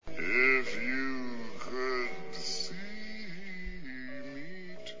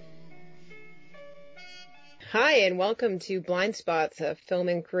and welcome to Blind Spots, a film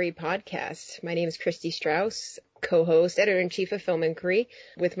inquiry podcast. My name is Christy Strauss, co-host, editor-in-chief of Film Inquiry,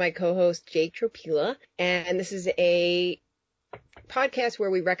 with my co-host Jake Tropila. And this is a podcast where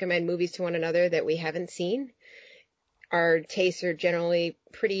we recommend movies to one another that we haven't seen. Our tastes are generally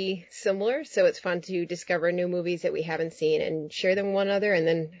pretty similar, so it's fun to discover new movies that we haven't seen and share them with one another and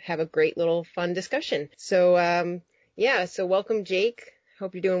then have a great little fun discussion. So, so welcome, Jake.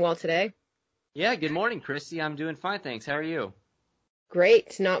 Hope you're doing well today. Yeah, good morning, Christy. I'm doing fine, thanks. How are you? Great.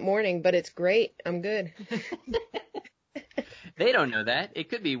 It's not morning, but it's great. I'm good. They don't know that. It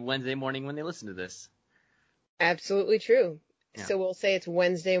could be Wednesday morning when they listen to this. Absolutely true. Yeah. So we'll say it's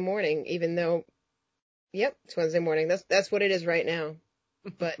Wednesday morning, even though, yep, it's Wednesday morning. That's what it is right now.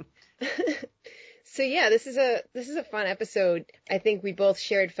 But so yeah, this is a fun episode. I think we both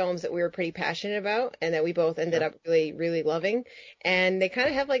shared films that we were pretty passionate about and that we both ended up really, really loving. And they kind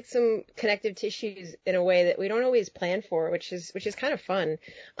of have like some connective tissues in a way that we don't always plan for, which is kind of fun.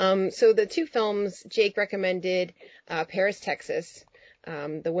 So the two films Jake recommended, Paris, Texas,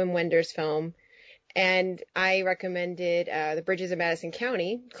 the Wim Wenders film, and I recommended The Bridges of Madison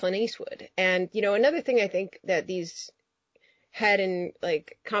County, Clint Eastwood. And, you know, another thing I think that these had in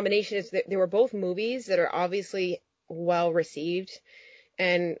like combination is that they were both movies that are obviously well received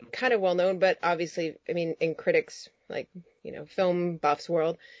and kind of well known, but obviously, I mean, in critics, like, you know, film buffs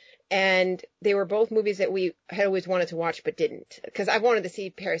world. And they were both movies that we had always wanted to watch but didn't, because I've wanted to see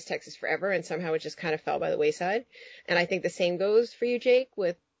Paris, Texas forever, and somehow it just kind of fell by the wayside. And I think the same goes for you, Jake,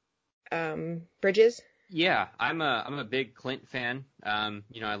 with Bridges. Yeah, I'm a big Clint fan.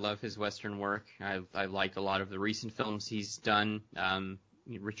 I love his Western work. I liked a lot of the recent films he's done.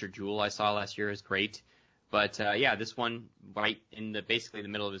 Richard Jewell I saw last year is great. But this one right in basically the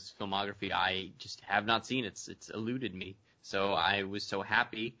middle of his filmography, I just have not seen. It's eluded me. So I was so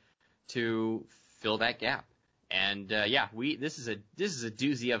happy to fill that gap. And this is a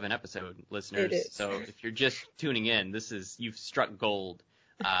doozy of an episode, listeners. It is. So if you're just tuning in, you've struck gold.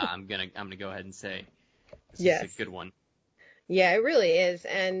 I'm gonna go ahead and say. Yes. It's a good one. Yeah, it really is.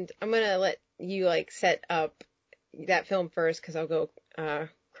 And I'm going to let you like set up that film first because I'll go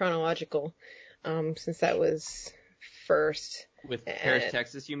chronological since that was first. With Paris,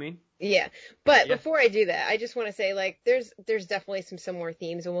 Texas, you mean? Yeah. But before I do that, I just want to say like there's definitely some similar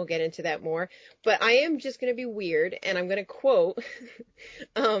themes and we'll get into that more. But I am just going to be weird and I'm going to quote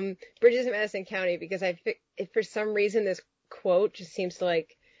Bridges of Madison County because if for some reason this quote just seems to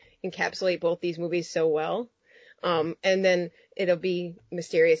like encapsulate both these movies so well. And then it'll be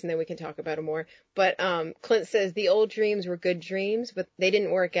mysterious and then we can talk about it more. But Clint says, the old dreams were good dreams, but they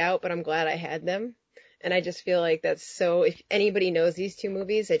didn't work out, but I'm glad I had them. And I just feel like that's so, if anybody knows these two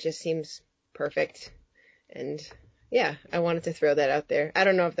movies, it just seems perfect. And yeah, I wanted to throw that out there. I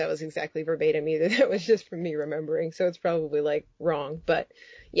don't know if that was exactly verbatim either. That was just from me remembering. So it's probably like wrong, but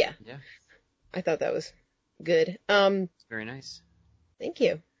yeah. I thought that was good. Very nice. Thank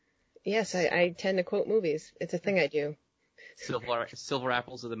you. Yes, I tend to quote movies. It's a thing I do. Silver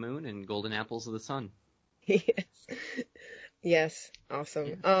apples of the moon and golden apples of the sun. Yes.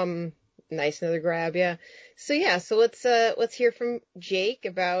 Awesome. Yeah. Nice, another grab. Yeah. So let's hear from Jake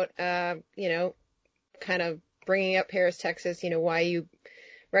about, kind of bringing up Paris, Texas, why you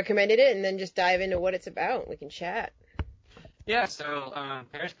recommended it, and then just dive into what it's about. We can chat. Yeah, so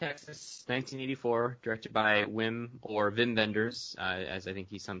Paris, Texas, 1984, directed by Wim Wenders, as I think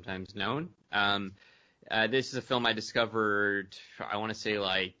he's sometimes known. This is a film I discovered, I want to say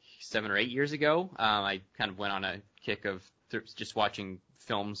like 7 or 8 years ago. I kind of went on a kick of just watching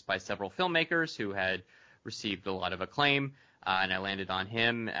films by several filmmakers who had received a lot of acclaim, and I landed on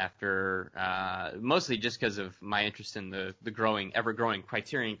him after mostly just because of my interest in the ever-growing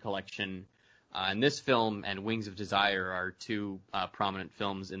Criterion Collection. And this film and Wings of Desire are two prominent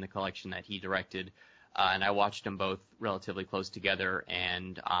films in the collection that he directed, and I watched them both relatively close together,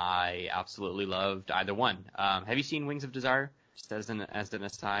 and I absolutely loved either one. Have you seen Wings of Desire, just as an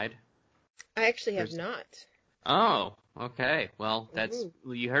aside? I actually have not. Oh, okay. Well,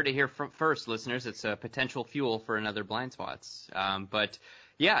 you heard it here first, listeners. It's a potential fuel for another Blind Spots. But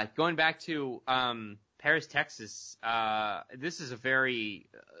yeah, going back to Paris, Texas, this is a very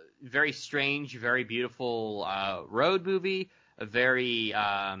very strange, very beautiful road movie, a very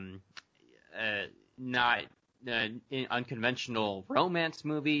not unconventional romance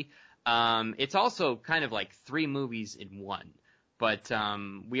movie. It's also kind of like 3 movies in one. But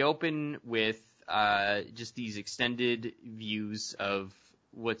we open with just these extended views of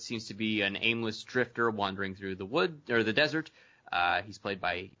what seems to be an aimless drifter wandering through the wood or the desert. He's played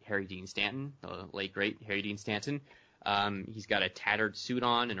by Harry Dean Stanton, the late great Harry Dean Stanton. He's got a tattered suit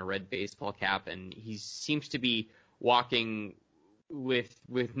on and a red baseball cap, and he seems to be walking with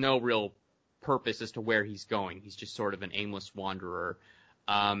no real purpose as to where he's going. He's just sort of an aimless wanderer.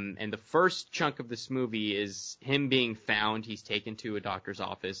 And the first chunk of this movie is him being found. He's taken to a doctor's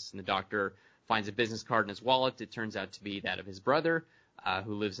office, and the doctor finds a business card in his wallet. It turns out to be that of his brother,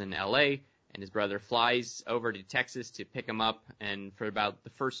 who lives in L.A., and his brother flies over to Texas to pick him up. And for about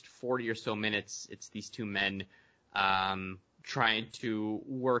the first 40 or so minutes, it's these two men trying to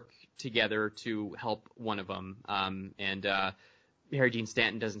work together to help one of them. Harry Dean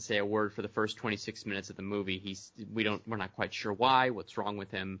Stanton doesn't say a word for the first 26 minutes of the movie. We're not quite sure why, what's wrong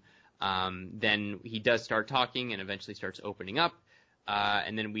with him. Then he does start talking and eventually starts opening up.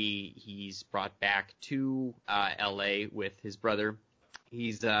 And then he's brought back to LA with his brother.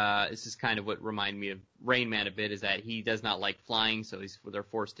 This is kind of what reminded me of Rain Man a bit, is that he does not like flying, so they're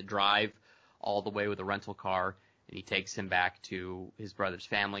forced to drive all the way with a rental car, and he takes him back to his brother's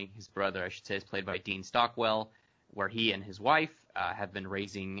family. His brother, I should say, is played by Dean Stockwell, where he and his wife have been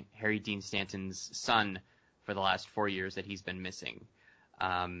raising Harry Dean Stanton's son for the last 4 years that he's been missing.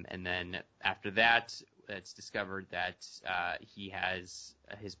 And then after that, it's discovered that he has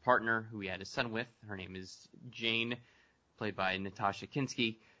his partner, who he had his son with. Her name is Jane, played by Natasha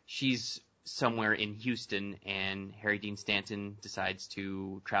Kinski. She's somewhere in Houston, and Harry Dean Stanton decides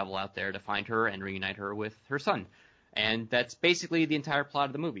to travel out there to find her and reunite her with her son. And that's basically the entire plot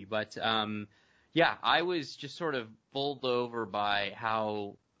of the movie. But yeah, I was just sort of bowled over by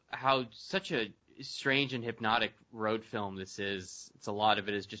how such a strange and hypnotic road film this is. A lot of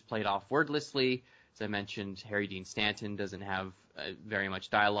it is just played off wordlessly. As I mentioned, Harry Dean Stanton doesn't have very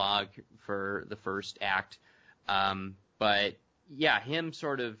much dialogue for the first act. But yeah,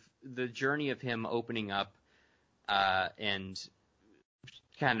 the journey of him opening up and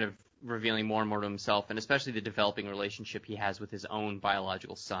kind of revealing more and more to himself, and especially the developing relationship he has with his own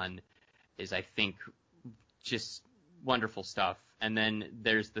biological son, is, I think, just wonderful stuff. And then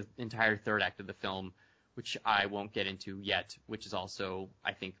there's the entire third act of the film, which I won't get into yet, which is also,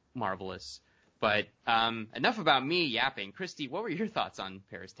 I think, marvelous. But enough about me yapping. Christy, what were your thoughts on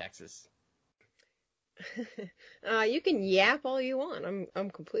Paris, Texas? You can yap all you want. I'm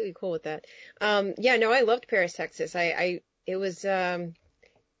completely cool with that. Yeah, no, I loved Paris, Texas. It was, I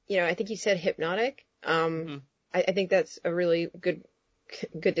think you said hypnotic. Mm-hmm. I think that's a really good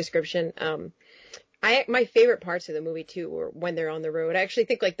description. My favorite parts of the movie too were when they're on the road. I actually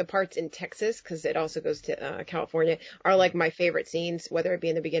think like the parts in Texas, because it also goes to California, are like my favorite scenes, whether it be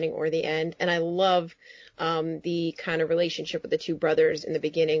in the beginning or the end. And I love the kind of relationship with the two brothers in the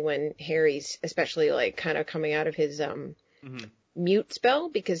beginning, when Harry's especially like kind of coming out of his mute spell,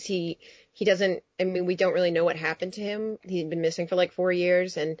 because he doesn't. I mean, we don't really know what happened to him. He'd been missing for like 4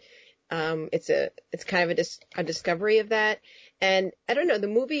 years, and it's kind of a discovery of that. And I don't know, the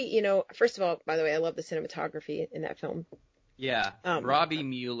movie, first of all, by the way, I love the cinematography in that film. Yeah, Robbie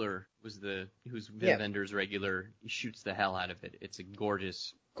Mueller who's Wim Wenders' regular. He shoots the hell out of it. It's a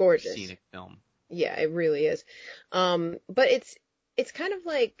gorgeous scenic film. Yeah, it really is. But it's kind of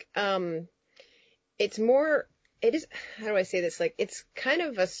like, it is, how do I say this? Like, it's kind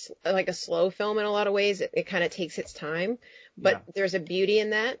of a slow film in a lot of ways. It kind of takes its time, but there's a beauty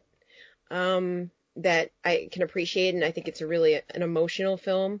in that. That I can appreciate, and I think it's an emotional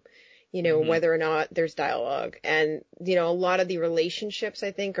film, whether or not there's dialogue. And, a lot of the relationships,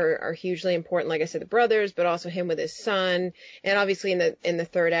 I think, are hugely important. Like I said, the brothers, but also him with his son, and obviously in the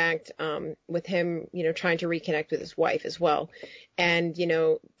third act, with him, trying to reconnect with his wife as well. And,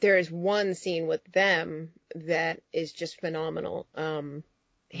 there is one scene with them that is just phenomenal.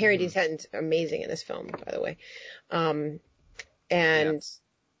 Harry Dean Stanton's amazing in this film, by the way.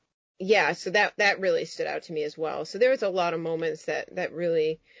 Yeah, so that really stood out to me as well. So there was a lot of moments that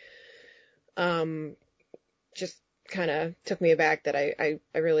really just kind of took me aback, that I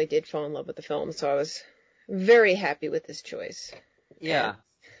really did fall in love with the film. So I was very happy with this choice. Yeah.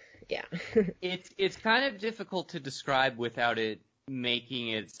 Yeah. It's kind of difficult to describe without it making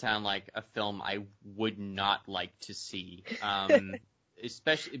it sound like a film I would not like to see.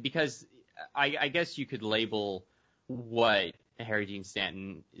 Especially because I guess you could label what Harry Dean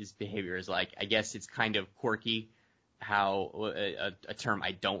Stanton's behavior is like. I guess it's kind of quirky, how a term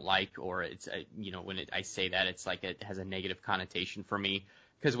I don't like, or it's when I say that, it's like it has a negative connotation for me.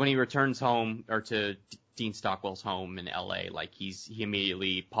 Because when he returns home, or to Dean Stockwell's home in L.A., like he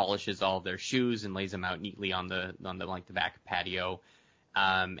immediately polishes all of their shoes and lays them out neatly on the back patio,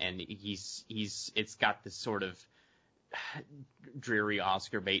 and it's got this sort of dreary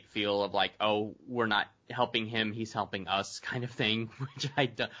Oscar bait feel of like, oh, we're not helping him, he's helping us kind of thing, which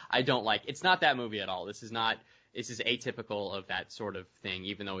I don't like. It's not that movie at all. This is not atypical of that sort of thing,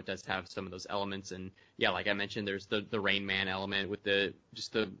 even though it does have some of those elements. And yeah, like I mentioned, there's the Rain Man element with the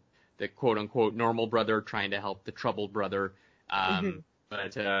quote unquote normal brother trying to help the troubled brother. Mm-hmm.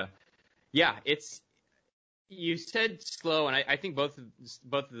 But yeah, you said slow, and I think both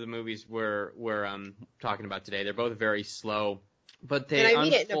of the movies we're talking about today, they're both very slow, but And they I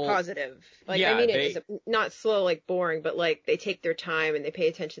mean it in a unfold. positive. Like, I Yeah, mean it is not slow, like boring, but like they take their time and they pay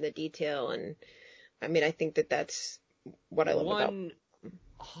attention to detail. And I mean, I think that that's what I love about.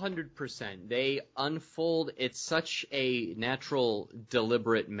 100%. They unfold. It's such a natural,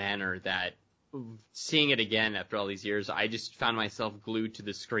 deliberate manner that seeing it again after all these years, I just found myself glued to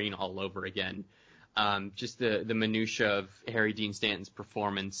the screen all over again. Just the minutia of Harry Dean Stanton's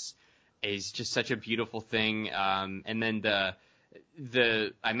performance is just such a beautiful thing. And then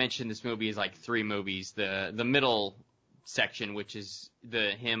I mentioned this movie is like three movies. The middle section, which is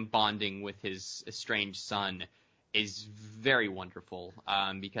him bonding with his estranged son, is very wonderful.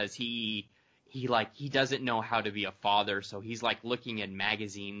 Because he doesn't know how to be a father, so he's like looking at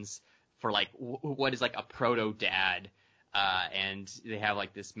magazines for like what is like a proto dad. And they have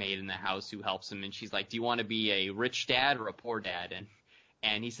like this maid in the house who helps him, and she's like, "Do you want to be a rich dad or a poor dad?"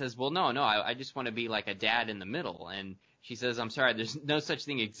 And he says, "Well, no, I just want to be like a dad in the middle." And she says, "I'm sorry, there's no such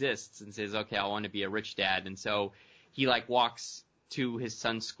thing exists." And says, "Okay, I want to be a rich dad." And so he like walks to his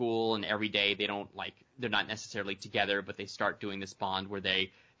son's school, and every day they're not necessarily together, but they start doing this bond where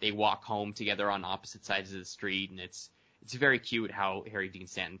they walk home together on opposite sides of the street, and it's very cute how Harry Dean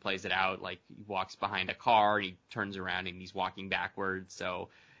Stanton plays it out. Like, he walks behind a car, and he turns around, and he's walking backwards. So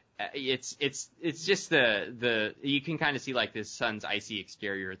it's just you can kind of see like this son's icy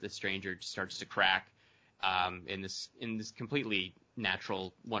exterior, the stranger just starts to crack in this completely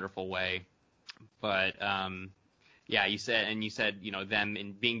natural, wonderful way. But yeah, you said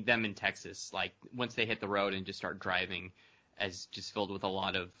them in Texas, like once they hit the road and just start driving, as just filled with a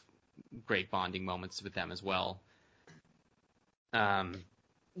lot of great bonding moments with them as well.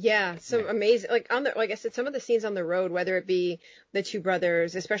 Yeah, so amazing. Like I said, some of the scenes on the road, whether it be the two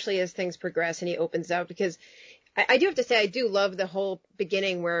brothers, especially as things progress and he opens up, because I do have to say, I do love the whole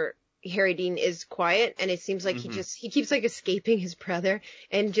beginning where Harry Dean is quiet and it seems like he keeps like escaping his brother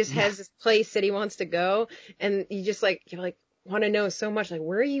and just has this place that he wants to go. And you're like, want to know so much, like,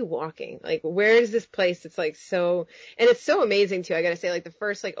 where are you walking? Like, where is this place that's like so, and it's so amazing too. I gotta say, like, the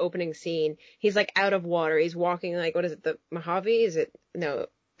first like opening scene, he's like out of water. He's walking like, what is it? The Mojave? Is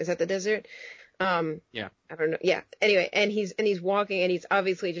that the desert? Yeah. I don't know. Yeah. Anyway, and he's walking and he's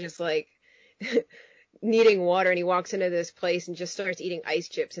obviously just like needing water, and he walks into this place and just starts eating ice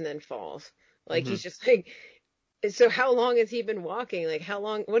chips and then falls. Like, he's just like, so how long has he been walking? Like, how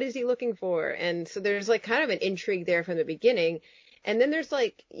long, what is he looking for? And so there's like kind of an intrigue there from the beginning. And then there's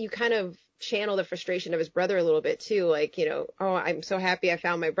like, you kind of channel the frustration of his brother a little bit too. Like, oh, I'm so happy I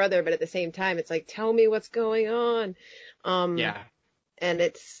found my brother. But at the same time, it's like, tell me what's going on. Yeah. And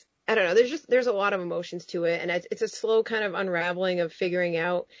I don't know, there's a lot of emotions to it. And it's a slow kind of unraveling of figuring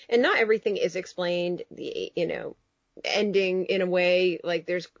out, and not everything is explained, ending in a way, like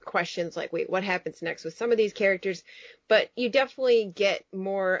there's questions like, wait, what happens next with some of these characters? But you definitely get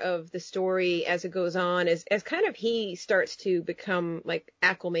more of the story as it goes on, as kind of he starts to become like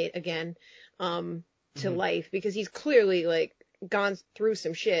acclimate again to life, because he's clearly like gone through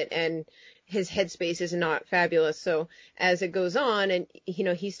some shit and his headspace is not fabulous. So as it goes on and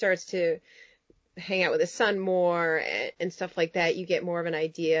he starts to hang out with his son more and stuff like that, you get more of an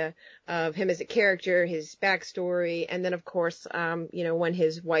idea of him as a character, his backstory, and then of course, when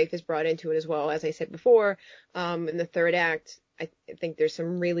his wife is brought into it as well, as I said before, in the third act, I think there's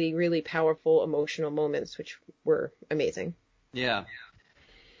some really, really powerful emotional moments which were amazing. Yeah.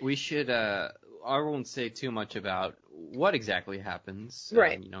 We should. I won't say too much about what exactly happens.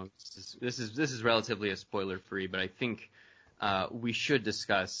 Right. This is relatively a spoiler free, but I think we should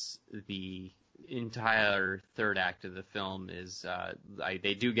discuss the entire third act of the film.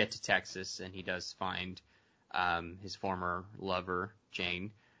 They do get to Texas, and he does find his former lover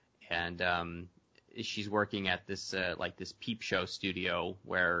Jane, and she's working at this this peep show studio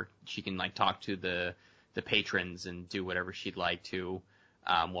where she can like talk to the patrons and do whatever she'd like to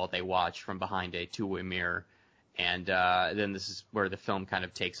while they watch from behind a two-way mirror. And then this is where the film kind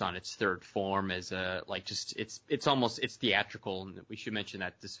of takes on its third form as it's theatrical. And we should mention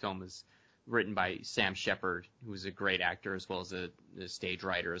that this film is written by Sam Shepard, who's a great actor as well as a stage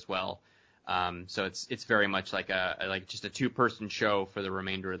writer as well. So it's very much like just a two-person show for the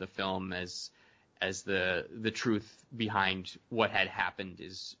remainder of the film as the truth behind what had happened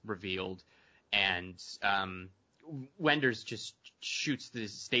is revealed. And Wenders just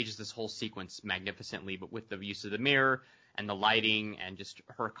stages this whole sequence magnificently, but with the use of the mirror and the lighting and just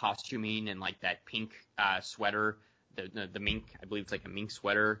her costuming and like that pink sweater, the mink, I believe it's like a mink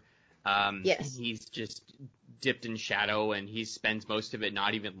sweater. Yes. He's just dipped in shadow, and he spends most of it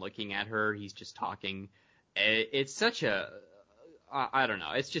not even looking at her. He's just talking. It's such I don't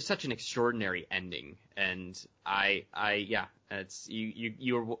know. It's just such an extraordinary ending, and yeah. It's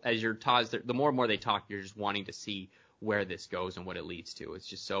you as you're the more and more they talk, you're just wanting to see where this goes and what it leads to. It's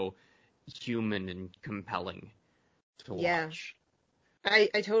just so human and compelling to watch. I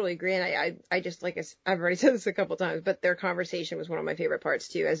totally agree, and I just like I've already said this a couple times, but their conversation was one of my favorite parts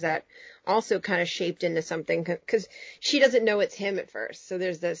too, as that also kind of shaped into something because she doesn't know it's him at first, so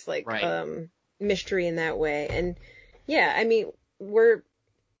there's this like mystery in that way, and yeah, I mean without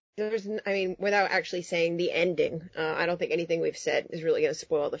actually saying the ending, I don't think anything we've said is really going to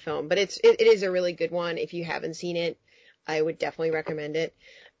spoil the film, but it is a really good one. If you haven't seen it, I would definitely recommend it,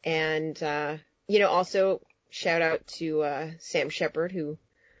 and also. Shout out to Sam Shepard who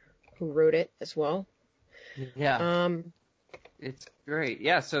wrote it as well. Yeah. It's great.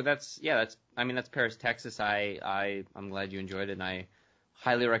 Yeah, so that's Paris, Texas. I'm glad you enjoyed it, and I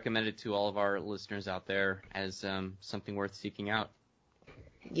highly recommend it to all of our listeners out there as something worth seeking out.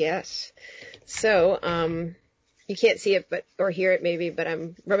 Yes. So, you can't see it or hear it maybe, but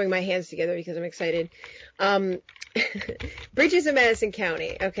I'm rubbing my hands together because I'm excited. Bridges of Madison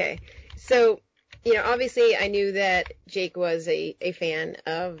County. Okay. So, obviously I knew that Jake was a fan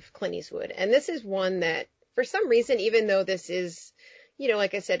of Clint Eastwood. And this is one that, for some reason, even though this is,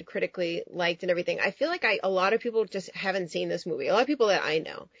 like I said, critically liked and everything, I feel like a lot of people just haven't seen this movie. A lot of people that I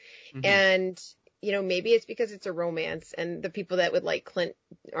know. Mm-hmm. And, maybe it's because it's a romance and the people that would like Clint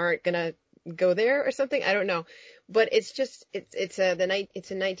aren't going to go there or something. I don't know. But it's just, it's a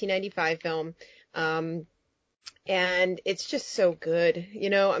 1995 film. And it's just so good.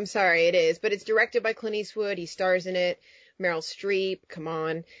 I'm sorry, it is. But it's directed by Clint Eastwood. He stars in it. Meryl Streep, come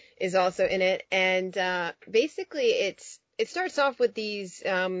on, is also in it. And basically it starts off with these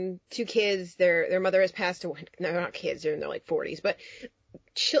two kids. Their mother has passed away. No, not kids. They're in their like 40s. But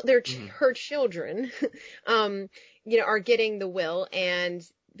her children, are getting the will. And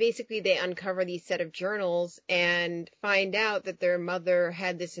basically they uncover these set of journals and find out that their mother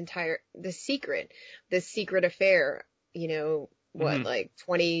had this secret affair, like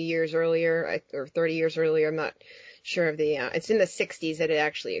 20 years earlier or 30 years earlier. I'm not sure of it's in the 60s that it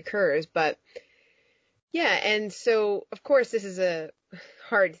actually occurs, but yeah. And so of course this is a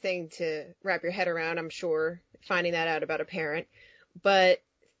hard thing to wrap your head around, I'm sure, finding that out about a parent, but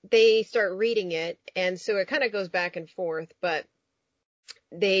they start reading it. And so it kind of goes back and forth, but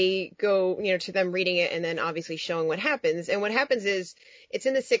they go, to them reading it and then obviously showing what happens. And what happens is it's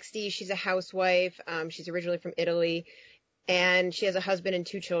in the 60s. She's a housewife. She's originally from Italy, and she has a husband and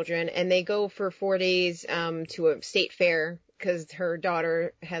two children, and they go for 4 days to a state fair because her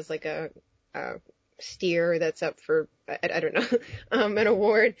daughter has like a steer that's up for, I don't know, an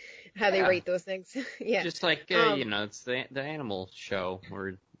award, how they rate those things. Yeah. Just like, it's the animal show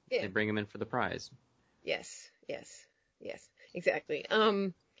where they bring them in for the prize. Yes. Exactly.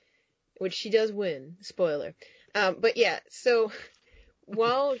 Which she does win. Spoiler. But yeah, so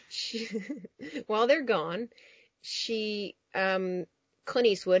while they're gone, Clint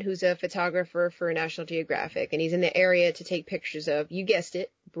Eastwood, who's a photographer for National Geographic, and he's in the area to take pictures of, you guessed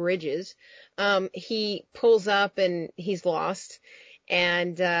it, bridges. He pulls up and he's lost,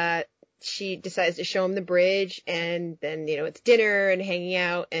 and she decides to show him the bridge, and then, it's dinner and hanging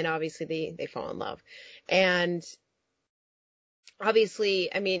out, and obviously they fall in love. And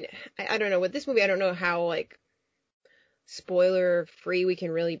obviously, I mean, I don't know, with this movie, I don't know how, like, spoiler free we can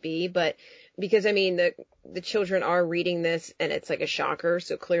really be, but because, I mean, the children are reading this and it's like a shocker,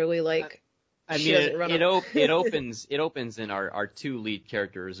 so clearly, like, it opens and our two lead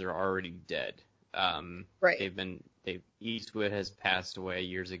characters are already dead. Right. Eastwood has passed away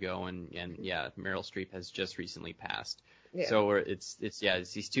years ago, and yeah, Meryl Streep has just recently passed. Yeah. So it's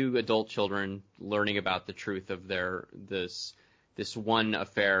these two adult children learning about the truth of this one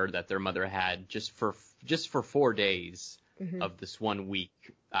affair that their mother had just for 4 days of this 1 week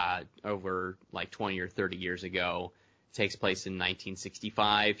over like 20 or 30 years ago. It takes place in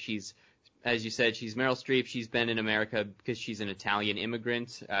 1965. As you said, she's Meryl Streep. She's been in America because she's an Italian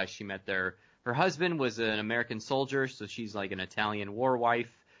immigrant. She met her husband was an American soldier, so she's like an Italian war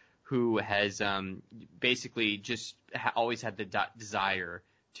wife who has basically just always had the desire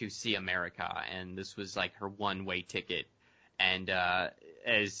to see America, and this was like her one-way ticket. And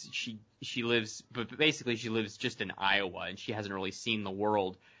as she lives, but basically she lives just in Iowa, and she hasn't really seen the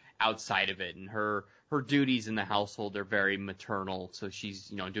world outside of it, and her duties in the household are very maternal. So she's,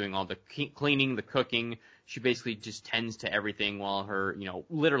 doing all the cleaning, the cooking. She basically just tends to everything while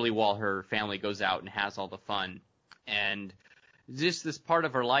literally while her family goes out and has all the fun. And just this part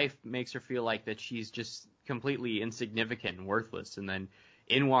of her life makes her feel like that she's just completely insignificant and worthless. And then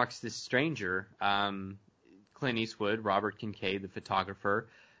in walks this stranger, Clint Eastwood, Robert Kincaid, the photographer.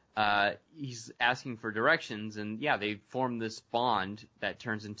 He's asking for directions, and yeah, they form this bond that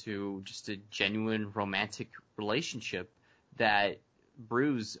turns into just a genuine romantic relationship that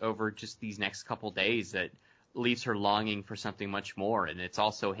brews over just these next couple days that leaves her longing for something much more. And it's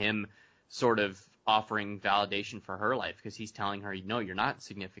also him sort of offering validation for her life, because he's telling her, no, you're not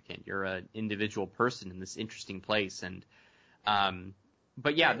significant. You're an individual person in this interesting place. And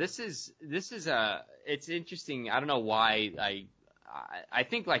but yeah, this is it's interesting. I don't know why I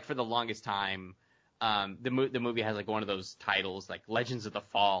think like for the longest time, the movie has like one of those titles like Legends of the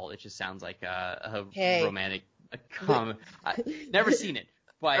Fall. It just sounds like a romantic never seen it,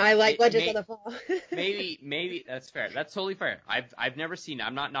 but I like Legends of the Fall. maybe that's fair. That's totally fair. I've never seen it.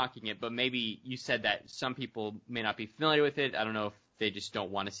 I'm not knocking it, but maybe you said that some people may not be familiar with it. I don't know if they just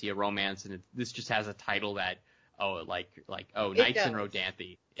don't want to see a romance, and this just has a title that Knights in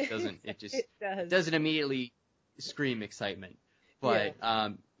Rodanthe. It doesn't. It just doesn't immediately scream excitement. But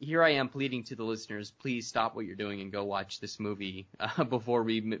here I am pleading to the listeners, please stop what you're doing and go watch this movie before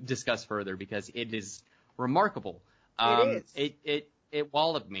we discuss further, because it is remarkable. It is. It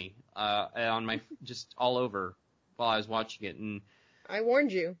walloped me on my just all over while I was watching it, and I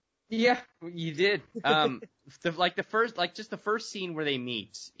warned you. Yeah, you did. The first scene where they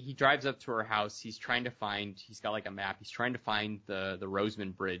meet, he drives up to her house. He's got like a map. He's trying to find the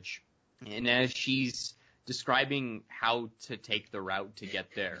Roseman Bridge, and as she's describing how to take the route to get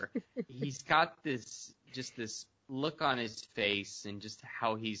there, he's got this look on his face, and just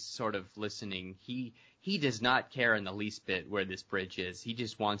how he's sort of listening. He does not care in the least bit where this bridge is. He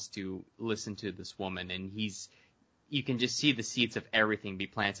just wants to listen to this woman, and you can just see the seeds of everything be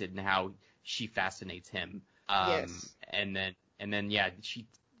planted and how she fascinates him. Yes. And then she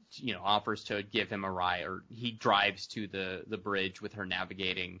offers to give him a ride, or he drives to the bridge with her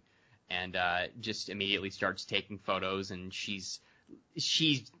navigating, and just immediately starts taking photos, and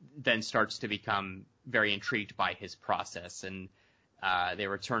she then starts to become very intrigued by his process, and they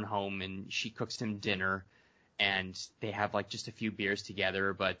return home, and she cooks him dinner, and they have like just a few beers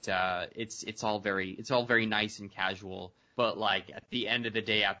together, but it's all very nice and casual. But like at the end of the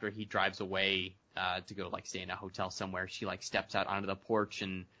day, after he drives away to go like stay in a hotel somewhere, she like steps out onto the porch,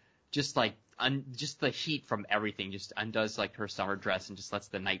 and just like just the heat from everything just undoes like her summer dress and just lets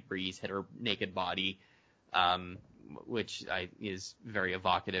the night breeze hit her naked body, which is very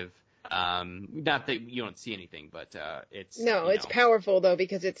evocative. Not that you don't see anything, but it's powerful though,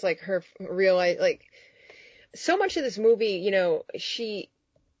 because it's like her real life, like so much of this movie,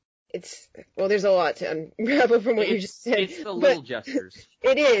 there's a lot to unravel from what you just said. It's the little gestures.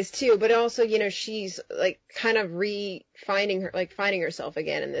 It is too, but also, she's like kind of finding herself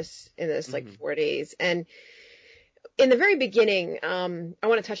again in this like 4 days. And in the very beginning, I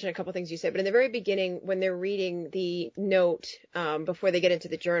want to touch on a couple things you said, but in the very beginning, when they're reading the note, before they get into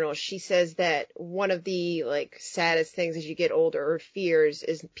the journal, she says that one of the like saddest things as you get older, or fears,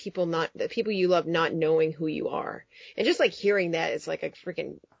 is the people you love not knowing who you are. And just like hearing that is like a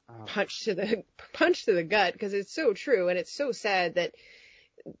freaking punch to the gut, because it's so true, and it's so sad that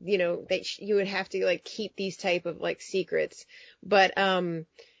that you would have to like keep these type of like secrets. But when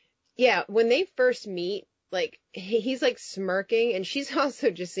they first meet, like he's like smirking, and she's also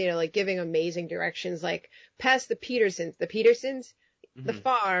just like giving amazing directions, like past the Petersons, the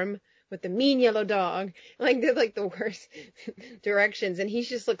farm with the mean yellow dog, like they're like the worst directions, and he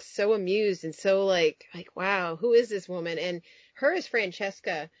just looks so amused and so like wow, who is this woman? And her is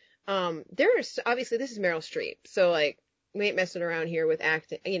Francesca. There's obviously, this is Meryl Streep, so like we ain't messing around here with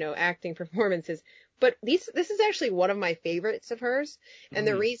acting performances, but this is actually one of my favorites of hers, and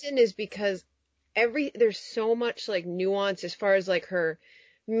the reason is because there's so much like nuance as far as like her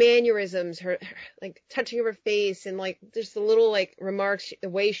mannerisms, her like touching of her face, and like just the little like remarks, the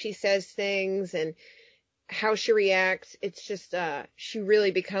way she says things and how she reacts. It's just she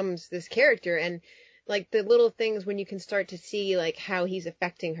really becomes this character, and like the little things when you can start to see like how he's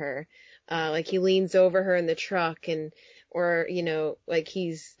affecting her, like he leans over her in the truck, or like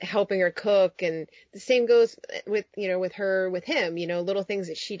he's helping her cook, and the same goes with with him, little things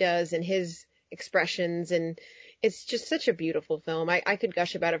that she does and his expressions, and it's just such a beautiful film. I could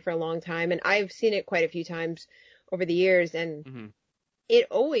gush about it for a long time, and I've seen it quite a few times over the years, and it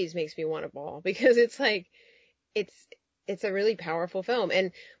always makes me want to bawl, because it's like it's a really powerful film.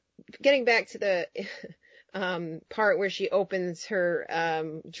 And getting back to the part where she opens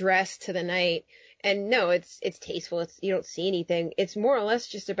her dress to the night, and no, it's tasteful. You don't see anything. It's more or less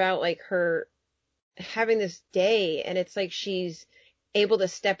just about like her having this day, and it's like she's able to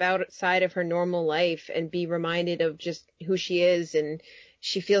step outside of her normal life and be reminded of just who she is, and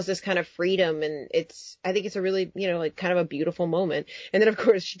she feels this kind of freedom, and I think it's a really, like kind of a beautiful moment. And then of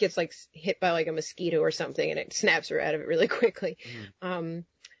course she gets like hit by like a mosquito or something, and it snaps her out of it really quickly.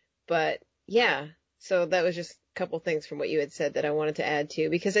 But yeah, so that was just a couple things from what you had said that I wanted to add to,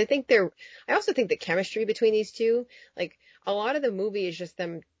 because I also think the chemistry between these two, like a lot of the movie is just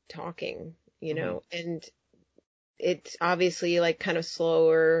them talking, and it's obviously like kind of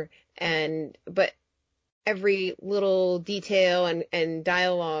slower, but every little detail and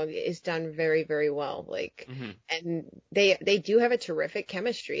dialogue is done very, very well. Like, and they do have a terrific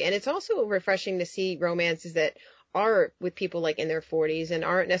chemistry, and it's also refreshing to see romances that are with people like in their 40s and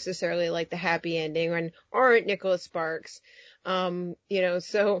aren't necessarily like the happy ending and aren't Nicholas Sparks.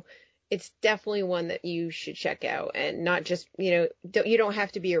 So it's definitely one that you should check out, and not just, you don't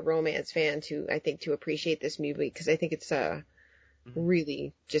have to be a romance fan to appreciate this movie, because I think it's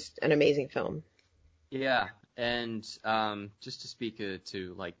really just an amazing film. Yeah, and just to speak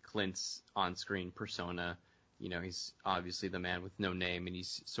to like Clint's on-screen persona, he's obviously the man with no name, and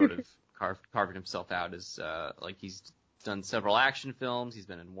he's sort of carving himself out as like he's done several action films, he's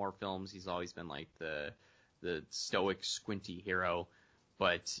been in war films, he's always been like the stoic, squinty hero,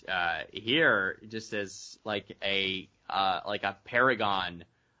 but here just as like a paragon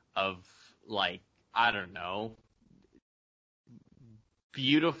of like, I don't know,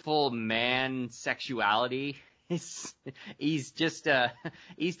 beautiful man sexuality. He's just so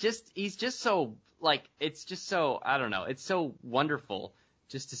like, it's just so, I don't know, it's so wonderful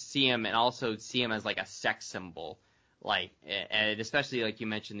just to see him, and also see him as like a sex symbol, like, and especially like you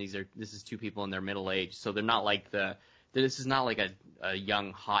mentioned, this is two people in their middle age, so they're not like this is not like a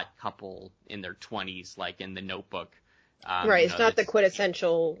young hot couple in their 20s like in The Notebook. Right, it's not the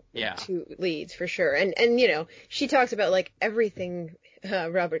quintessential two leads, for sure. And she talks about like everything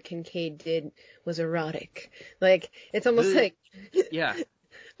Robert Kincaid did was erotic. Like, it's almost like, yeah.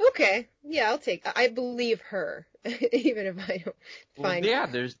 Okay, yeah, I believe her, even if I don't find. Well, yeah,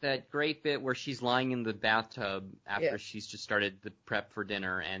 there's that great bit where she's lying in the bathtub after she's just started the prep for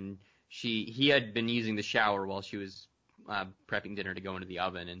dinner, and he had been using the shower while she was prepping dinner to go into the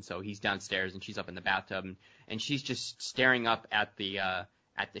oven, and so he's downstairs and she's up in the bathtub, and she's just staring up at the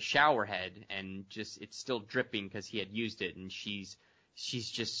shower head, and just it's still dripping because he had used it, and she's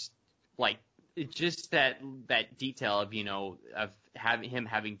just like, just that detail of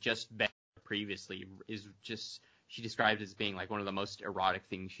having just been previously is just, she described as being like one of the most erotic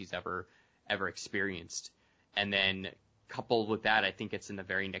things she's ever experienced. And then coupled with that, I think it's in the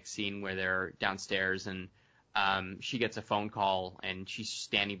very next scene where they're downstairs, and she gets a phone call, and she's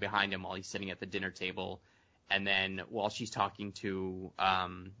standing behind him while he's sitting at the dinner table. And then while she's talking to, I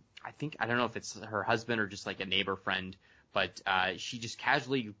don't know if it's her husband or just like a neighbor friend, but she just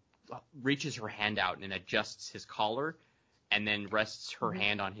casually reaches her hand out and adjusts his collar, and then rests her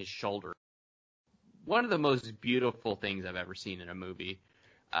hand on his shoulder. One of the most beautiful things I've ever seen in a movie.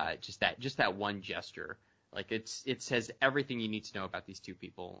 Just that one gesture. Like, it says everything you need to know about these two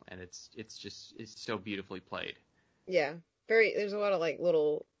people, and it's so beautifully played. Yeah. There's a lot of like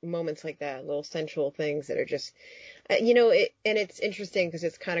little moments like that, little sensual things that are just, and it's interesting because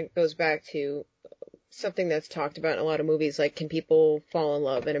it's kind of goes back to something that's talked about in a lot of movies, like, can people fall in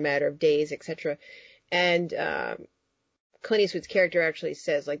love in a matter of days, etc. And Clint Eastwood's character actually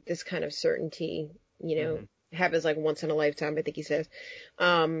says, like, this kind of certainty, happens like once in a lifetime, I think he says.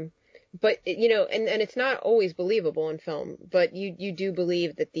 But and it's not always believable in film, but you do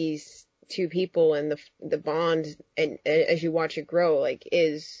believe that these two people and the bond, and as you watch it grow, like,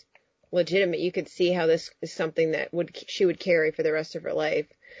 is legitimate. You could see how this is something that she would carry for the rest of her life.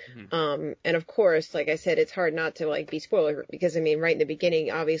 And of course, like I said, it's hard not to like be spoiler, because I mean, right in the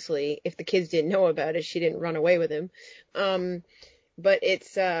beginning, obviously, if the kids didn't know about it, she didn't run away with him. But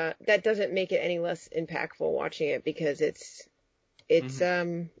it's that doesn't make it any less impactful watching it, because it's it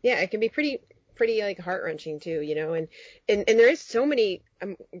can be pretty like heart-wrenching too, and there is so many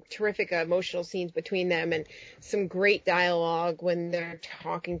terrific emotional scenes between them, and some great dialogue when they're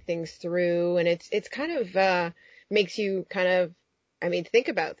talking things through, and it's kind of makes you kind of, I mean, think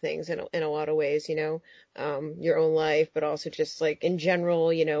about things in a lot of ways, your own life, but also just like in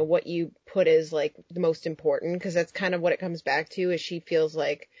general, what you put as like the most important, because that's kind of what it comes back to, is she feels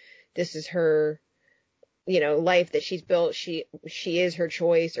like this is her, life that she's built. She is her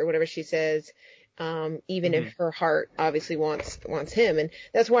choice, or whatever she says. even if her heart obviously wants him. And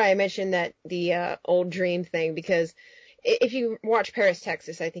that's why I mentioned that the old dream thing, because if you watch Paris,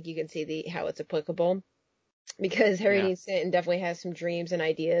 Texas, I think you can see how it's applicable, because Harry Dean Stanton definitely has some dreams and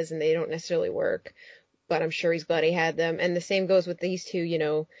ideas, and they don't necessarily work, but I'm sure he's glad he had them. And the same goes with these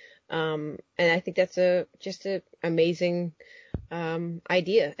two, and I think that's just a amazing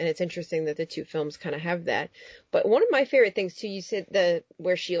idea, and it's interesting that the two films kind of have that. But one of my favorite things too, you said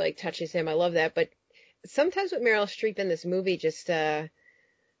where she like touches him, I love that. But sometimes with Meryl Streep in this movie, just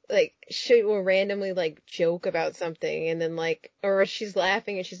like she will randomly like joke about something, and then like, or she's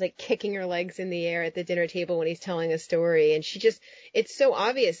laughing and she's like kicking her legs in the air at the dinner table when he's telling a story, and it's so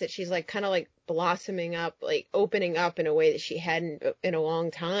obvious that she's like kind of like blossoming up, like opening up in a way that she hadn't in a long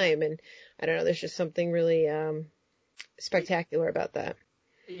time. And I don't know, there's just something really spectacular about that.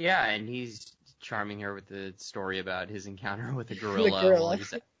 Yeah, and he's charming her with the story about his encounter with a The gorilla gorilla. while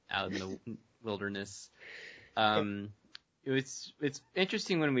he's out in the wilderness. It's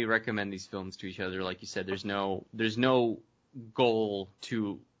interesting when we recommend these films to each other. Like you said, there's no goal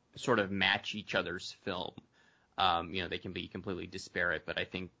to sort of match each other's film. They can be completely disparate, but I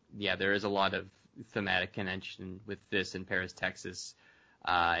think there is a lot of thematic connection with this in Paris, Texas.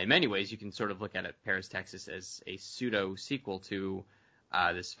 In many ways, you can sort of look at Paris, Texas as a pseudo sequel to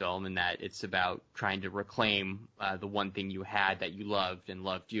this film, in that it's about trying to reclaim the one thing you had that you loved and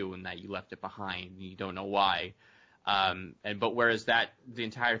loved you, and that you left it behind and you don't know why. But whereas the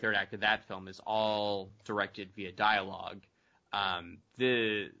entire third act of that film is all directed via dialogue,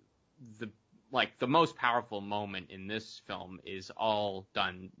 the most powerful moment in this film is all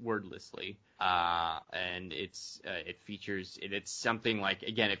done wordlessly. And it features, it's something like,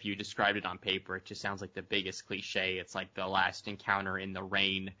 again, if you described it on paper, it just sounds like the biggest cliche. It's like the last encounter in the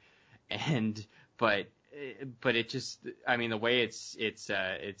rain. But it just, I mean, the way it's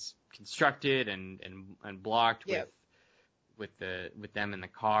constructed and blocked with them in the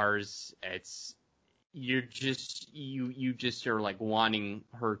cars, you just are like wanting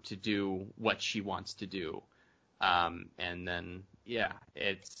her to do what she wants to do. And then,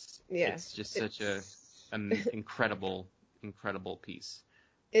 it's just such an incredible piece.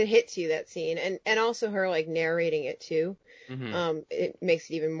 It hits you, that scene, and also her like narrating it too. Mm-hmm. It makes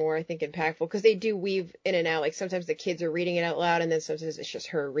it even more, I think, impactful, because they do weave in and out. Like sometimes the kids are reading it out loud, and then sometimes it's just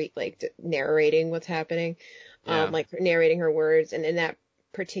her narrating what's happening, like narrating her words. And in that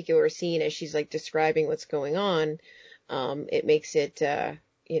particular scene, as she's like describing what's going on, it makes it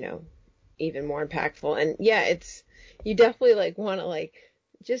even more impactful. And you definitely like want to like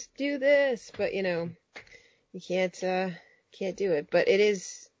just do this, but you can't do it. But it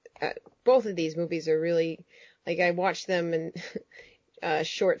is, both of these movies are really, like, I watched them in a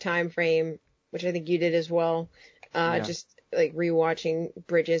short time frame, which I think you did as well. Just like rewatching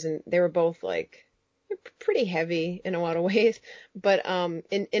Bridges, and they were both like pretty heavy in a lot of ways, but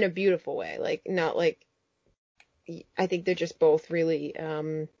in a beautiful way. Like, not like, I think they're just both really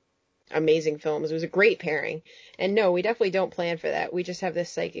amazing films. It was a great pairing. And no, we definitely don't plan for that. We just have this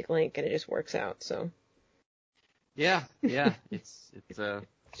psychic link, and it just works out. So yeah, it's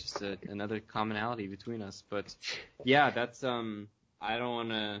just another commonality between us. But that's I don't want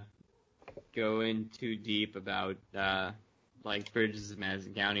to go in too deep about like Bridges of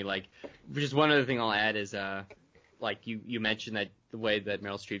Madison County. Like, just one other thing I'll add is like you mentioned that the way that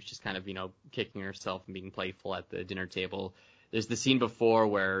Meryl Streep's just kind of kicking herself and being playful at the dinner table. There's the scene before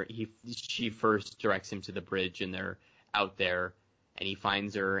where she first directs him to the bridge, and they're out there, and he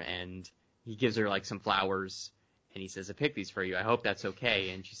finds her, and he gives her like some flowers, and he says, "I picked these for you. I hope that's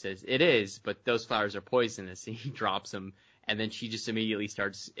okay." And she says, "It is, but those flowers are poisonous." And he drops them, and then she just immediately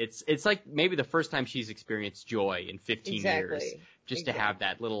starts. It's like maybe the first time she's experienced joy in 15 years, just to have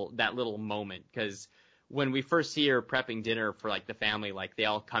that little moment. Because when we first see her prepping dinner for like the family, like they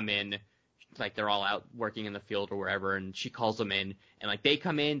all come in. Like they're all out working in the field or wherever, and she calls them in, and like they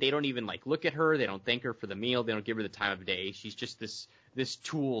come in, they don't even like look at her, they don't thank her for the meal, they don't give her the time of day. She's just this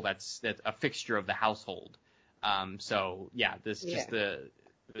tool that's a fixture of the household. The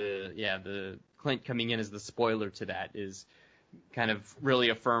Clint coming in as the spoiler to that is kind of really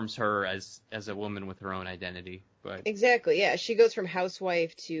affirms her as a woman with her own identity. But exactly, yeah, she goes from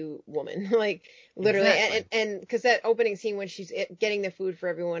housewife to woman, like literally. Exactly. And because that opening scene when she's getting the food for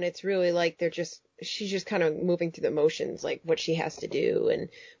everyone, it's really like she's just kind of moving through the motions, like what she has to do and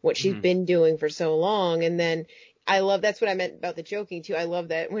what she's been doing for so long. And then that's what I meant about the joking too. I love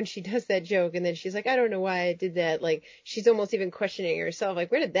that when she does that joke, and then she's like, I don't know why I did that. Like, she's almost even questioning herself,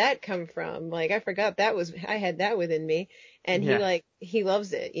 like, where did that come from? Like, I forgot I had that within me. And he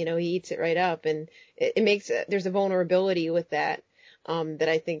loves it, he eats it right up, and it makes there's a vulnerability with that. that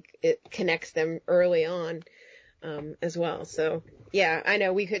I think it connects them early on, as well. So yeah, I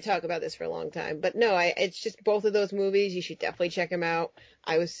know we could talk about this for a long time, but no, it's just both of those movies. You should definitely check them out.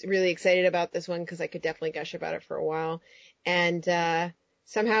 I was really excited about this one because I could definitely gush about it for a while. And,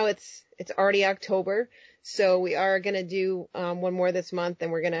 somehow it's already October. So we are going to do, one more this month,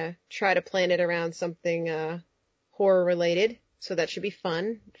 and we're going to try to plan it around something, horror related. So that should be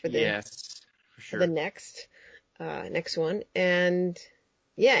fun for Yes, for for the sure. next one. And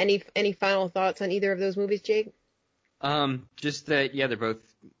yeah, any final thoughts on either of those movies, Jake? Just that, yeah, they're both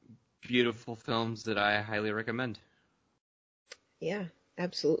beautiful films that I highly recommend. Yeah,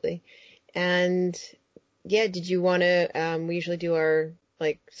 absolutely. And yeah, did you want to, we usually do our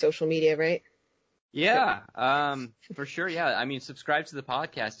like social media, right? Yep. Yeah, for sure. Yeah, I mean, subscribe to the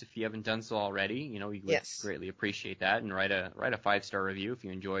podcast if you haven't done so already. We would Yes. greatly appreciate that, and write a 5-star review if you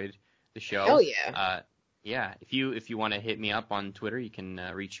enjoyed the Hell show. yeah. Yeah, if you want to hit me up on Twitter, you can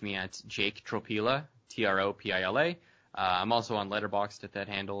reach me at Jake Tropila, Tropila. I'm also on Letterboxd at that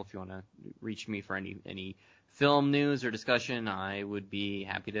handle. If you want to reach me for any film news or discussion, I would be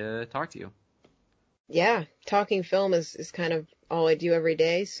happy to talk to you. Yeah, talking film is kind of all I do every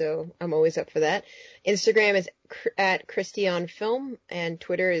day, so I'm always up for that. Instagram is at Christy on Film, and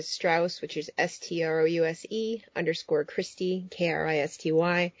Twitter is Strauss, which is STROUSE _ Christy,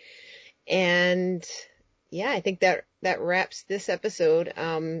 KRISTY. And yeah, I think that wraps this episode.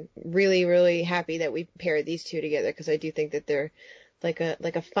 Really, really happy that we paired these two together because I do think that they're like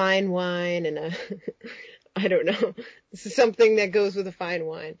a fine wine and a I don't know. This is something that goes with a fine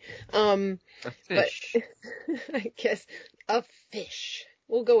wine. A But fish. I guess a fish.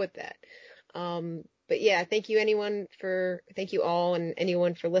 We'll go with that. But yeah, thank you all and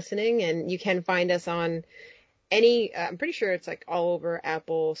anyone for listening. And you can find us on I'm pretty sure it's like all over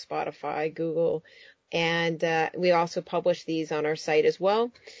Apple, Spotify, Google. And, we also publish these on our site as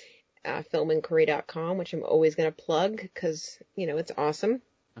well, filmandcurry.com, which I'm always going to plug because, it's awesome.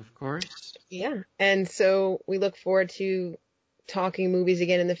 Of course. Yeah. And so we look forward to talking movies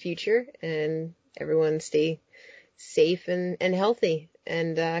again in the future, and everyone stay safe and healthy,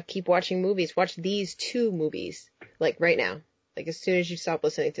 and keep watching movies. Watch these two movies, like right now. Like as soon as you stop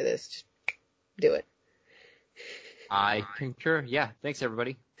listening to this, just do it. I concur. Yeah, thanks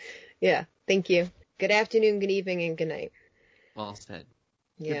everybody. Yeah. Thank you. Good afternoon, good evening, and good night. Well said.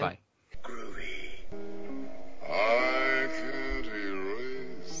 Yeah. Goodbye.